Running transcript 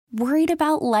Worried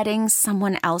about letting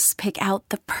someone else pick out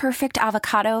the perfect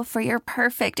avocado for your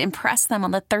perfect impress them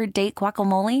on the third date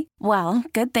guacamole? Well,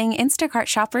 good thing Instacart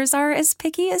shoppers are as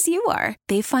picky as you are.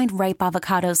 They find ripe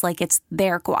avocados like it's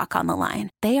their guac on the line.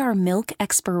 They are milk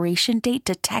expiration date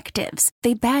detectives.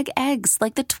 They bag eggs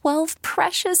like the 12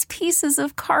 precious pieces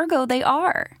of cargo they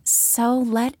are. So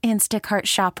let Instacart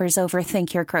shoppers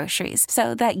overthink your groceries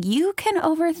so that you can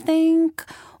overthink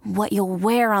what you'll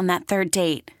wear on that third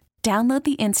date. Download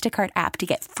the Instacart app to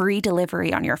get free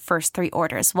delivery on your first 3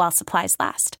 orders while supplies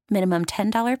last. Minimum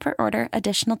 $10 per order.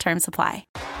 Additional terms apply.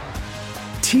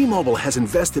 T-Mobile has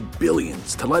invested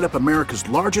billions to light up America's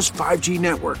largest 5G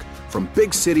network, from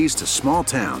big cities to small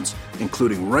towns,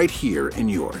 including right here in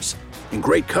yours. And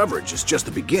great coverage is just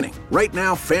the beginning. Right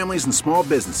now, families and small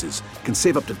businesses can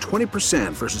save up to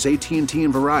 20% versus AT&T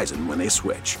and Verizon when they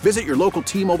switch. Visit your local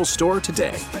T-Mobile store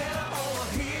today.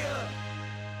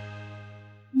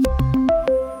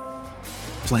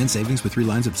 Plan savings with 3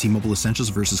 lines of T-Mobile Essentials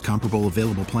versus comparable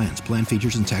available plans. Plan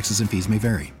features and taxes and fees may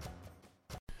vary.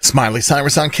 Smiley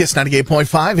Cyrus on KISS 98.5,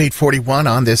 841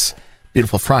 on this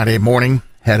beautiful Friday morning,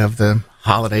 ahead of the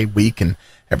holiday week and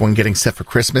everyone getting set for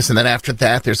Christmas. And then after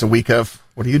that, there's a week of,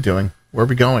 what are you doing? Where are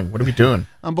we going? What are we doing?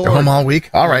 I'm bored. You're home all week?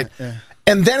 All right. Yeah.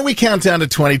 And then we count down to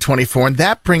 2024, and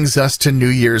that brings us to New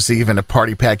Year's Eve and a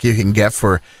party pack you can get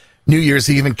for New Year's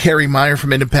Eve. And Carrie Meyer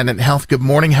from Independent Health, good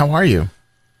morning. How are you?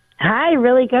 Hi,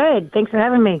 really good. Thanks for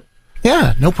having me.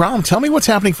 Yeah, no problem. Tell me what's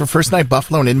happening for First Night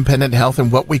Buffalo and Independent Health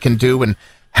and what we can do and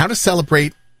how to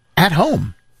celebrate at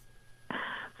home.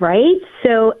 Right?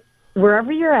 So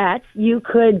wherever you're at, you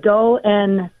could go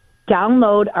and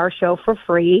download our show for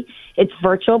free. It's a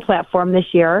virtual platform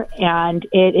this year, and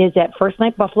it is at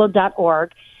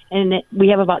firstnightbuffalo.org. And we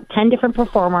have about 10 different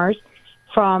performers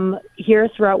from here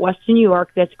throughout Western New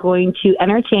York that's going to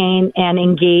entertain and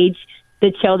engage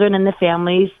the children and the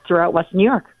families throughout Western New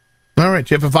York. All right.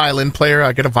 Do you have a violin player?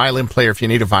 I got a violin player. If you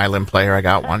need a violin player, I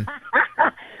got one.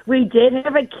 We did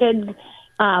have a kids'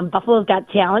 Buffalo's Got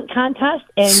Talent contest,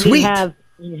 and Sweet. we have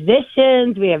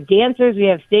musicians, we have dancers, we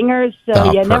have singers,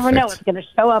 so you never know what's going to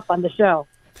show up on the show.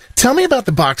 Tell me about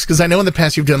the box, because I know in the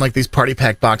past you've done like these party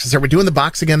pack boxes. Are we doing the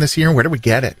box again this year? Where do we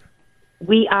get it?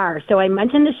 We are. So I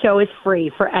mentioned the show is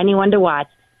free for anyone to watch,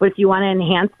 but if you want to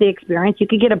enhance the experience, you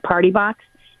could get a party box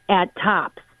at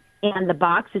Tops, and the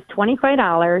box is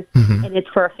 $25, and it's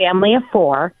for a family of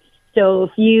 4. So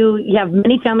if you have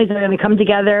many families that are going to come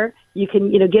together, you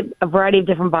can get a variety of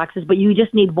different boxes, but you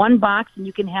just need one box, and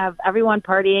you can have everyone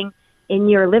partying in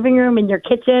your living room, in your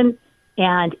kitchen,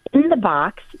 and in the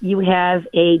box you have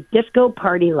a disco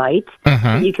party light.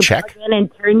 You can plug in and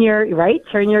turn your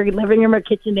living room or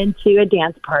kitchen into a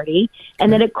dance party,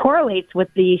 and then it correlates with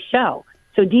the show.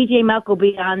 So DJ Melk will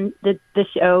be on the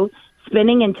show,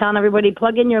 spinning and telling everybody,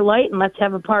 plug in your light and let's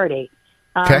have a party.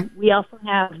 We also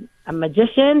have a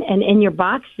magician, and in your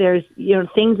box, there's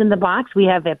things in the box. We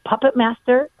have a puppet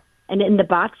master, and in the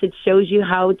box, it shows you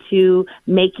how to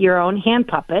make your own hand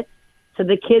puppet. So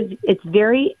the kids, it's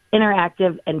very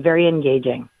interactive and very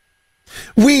engaging.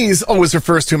 Wheeze always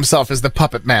refers to himself as the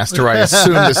puppet master. I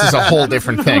assume this is a whole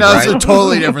different thing, No, right? it's a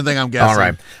totally different thing, I'm guessing. All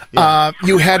right. Yeah.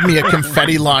 You had me a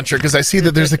confetti launcher, because I see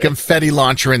that there's a confetti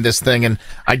launcher in this thing, and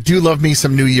I do love me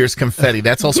some New Year's confetti.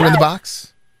 That's also in the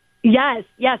box? Yes.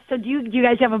 So do you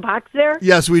guys have a box there?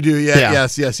 Yes, we do.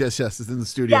 Yes. It's in the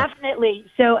studio. Definitely.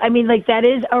 So, that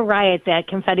is a riot, that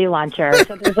confetti launcher.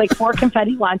 So there's 4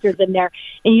 confetti launchers in there,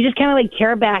 and you just kind of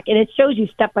tear back, and it shows you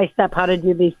step by step how to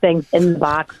do these things in the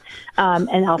box,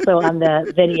 and also on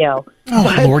the video.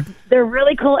 Oh, Lord. They're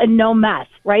really cool and no mess,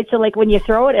 right? So when you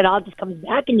throw it, it all just comes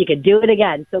back, and you can do it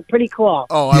again. So pretty cool.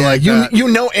 Oh, I like that. You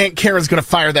know Aunt Karen's going to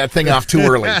fire that thing off too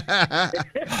early.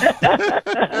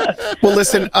 Well,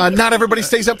 listen, not everybody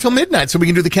stays up till midnight, so we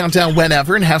can do the countdown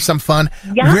whenever and have some fun.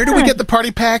 Yeah. Where do we get the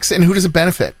party packs, and who does it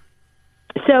benefit?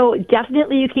 So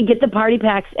definitely you can get the party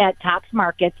packs at Tops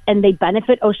Markets, and they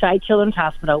benefit Oishei Children's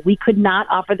Hospital. We could not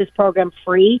offer this program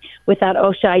free without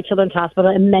Oishei Children's Hospital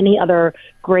and many other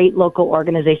great local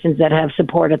organizations that have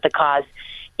supported the cause.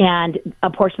 And a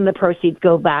portion of the proceeds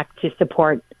go back to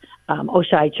support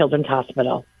Oishei Children's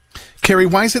Hospital. Carrie,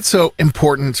 why is it so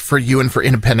important for you and for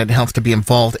Independent Health to be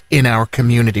involved in our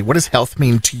community? What does health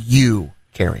mean to you,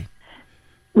 Carrie?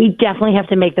 We definitely have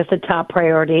to make this a top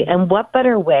priority. And what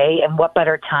better way and what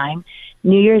better time?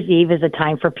 New Year's Eve is a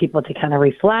time for people to kind of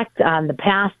reflect on the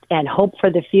past and hope for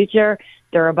the future.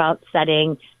 They're about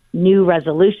setting new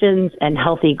resolutions and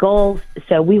healthy goals.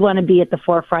 So we want to be at the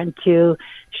forefront to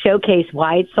showcase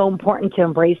why it's so important to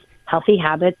embrace healthy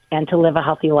habits and to live a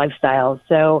healthy lifestyle.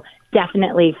 So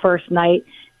definitely first night,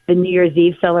 the New Year's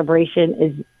Eve celebration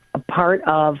is a part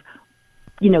of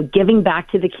giving back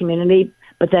to the community,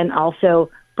 but then also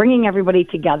bringing everybody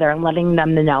together and letting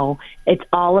them know it's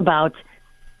all about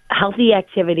healthy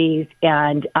activities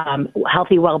and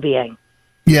healthy well-being.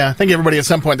 Yeah, I think everybody at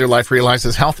some point in their life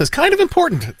realizes health is kind of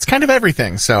important. It's kind of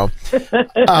everything. So,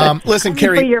 listen,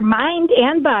 Carrie. For your mind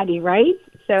and body, right?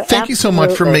 So thank you so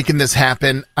much for making this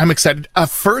happen. I'm excited.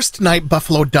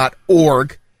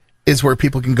 FirstNightBuffalo.org is where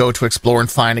people can go to explore and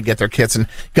find and get their kits, and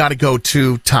got to go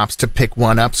to Tops to pick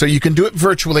one up. So you can do it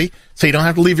virtually, so you don't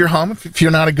have to leave your home if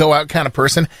you're not a go-out kind of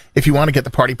person. If you want to get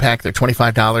the party pack, they're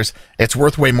 $25. It's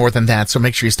worth way more than that, so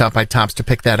make sure you stop by Tops to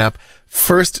pick that up.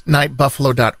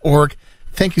 FirstNightBuffalo.org.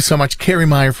 Thank you so much, Carrie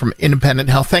Meyer from Independent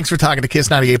Health. Thanks for talking to Kiss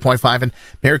 98.5, and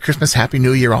Merry Christmas, Happy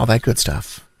New Year, all that good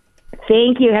stuff.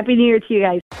 Thank you. Happy New Year to you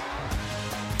guys.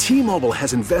 T-Mobile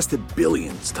has invested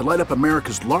billions to light up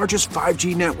America's largest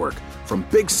 5G network, from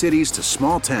big cities to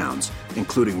small towns,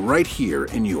 including right here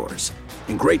in yours.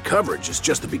 And great coverage is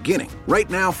just the beginning. Right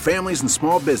now, families and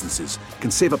small businesses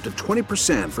can save up to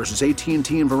 20% versus AT&T and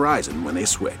Verizon when they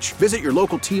switch. Visit your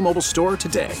local T-Mobile store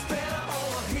today.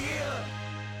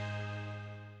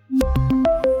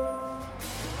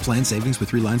 Plan savings with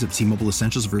 3 lines of T-Mobile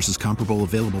Essentials versus comparable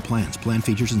available plans. Plan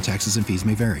features and taxes and fees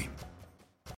may vary.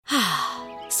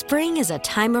 Spring is a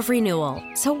time of renewal,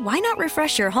 so why not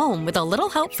refresh your home with a little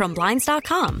help from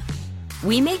Blinds.com?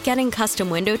 We make getting custom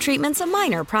window treatments a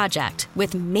minor project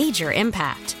with major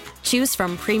impact. Choose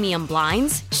from premium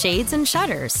blinds, shades, and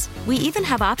shutters. We even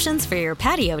have options for your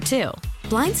patio, too.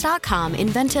 Blinds.com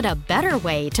invented a better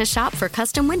way to shop for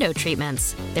custom window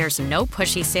treatments. There's no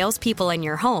pushy salespeople in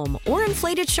your home or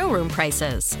inflated showroom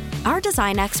prices. Our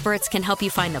design experts can help you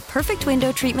find the perfect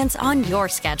window treatments on your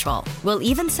schedule. We'll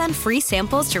even send free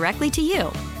samples directly to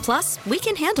you. Plus, we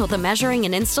can handle the measuring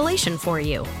and installation for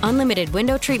you. Unlimited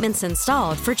window treatments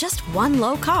installed for just one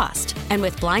low cost. And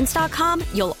with Blinds.com,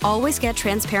 you'll always get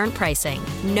transparent pricing.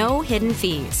 No hidden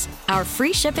fees. Our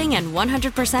free shipping and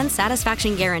 100%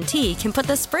 satisfaction guarantee can put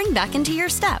the spring back into your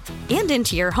step and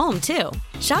into your home, too.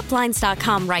 Shop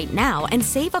Blinds.com right now and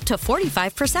save up to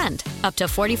 45%. Up to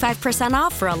 45%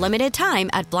 off for a limited time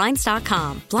at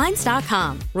Blinds.com.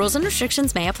 Blinds.com. Rules and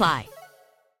restrictions may apply.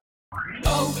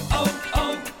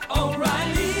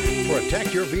 O'Reilly.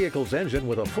 Protect your vehicle's engine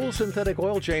with a full synthetic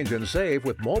oil change and save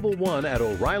with Mobil 1 at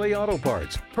O'Reilly Auto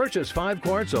Parts. Purchase 5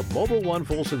 quarts of Mobil 1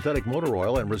 full synthetic motor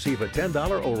oil and receive a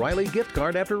 $10 O'Reilly gift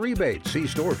card after rebate. See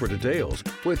store for details.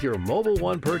 With your Mobil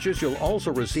 1 purchase, you'll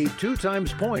also receive 2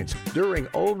 times points during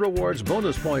O Rewards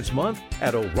Bonus Points Month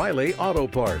at O'Reilly Auto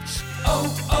Parts.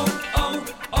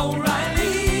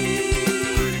 O'Reilly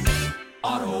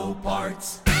Auto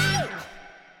Parts.